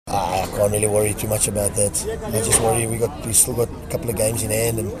I can't really worry too much about that. I just worry we still got a couple of games in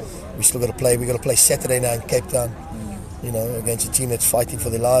hand, and we still got to play. We got to play Saturday now in Cape Town. You know, against a team that's fighting for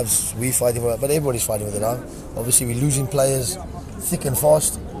their lives. We're fighting, but everybody's fighting for their lives. Obviously, we're losing players thick and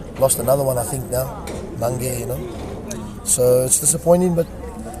fast. Lost another one, I think now, Mange. You know, so it's disappointing, but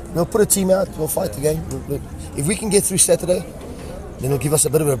we'll put a team out. We'll fight again. If we can get through Saturday, then it'll give us a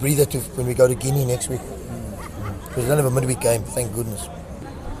bit of a breather to when we go to Guinea next week. Because we don't have a midweek game, thank goodness.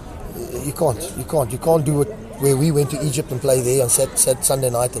 You can't do it where we went to Egypt and play there on Sunday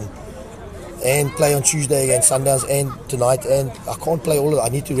night and play on Tuesday against Sundowns and tonight, and I can't play all of that. I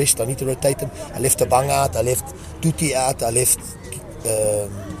need to rest, I need to rotate them. I left Tabang out, I left Tuti out, I left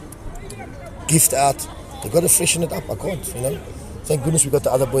Gift out. They've got to freshen it up. I can't, you know. Thank goodness we got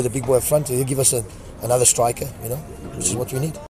the other boy, the big boy up front. He'll give us another striker, you know, which is what we need.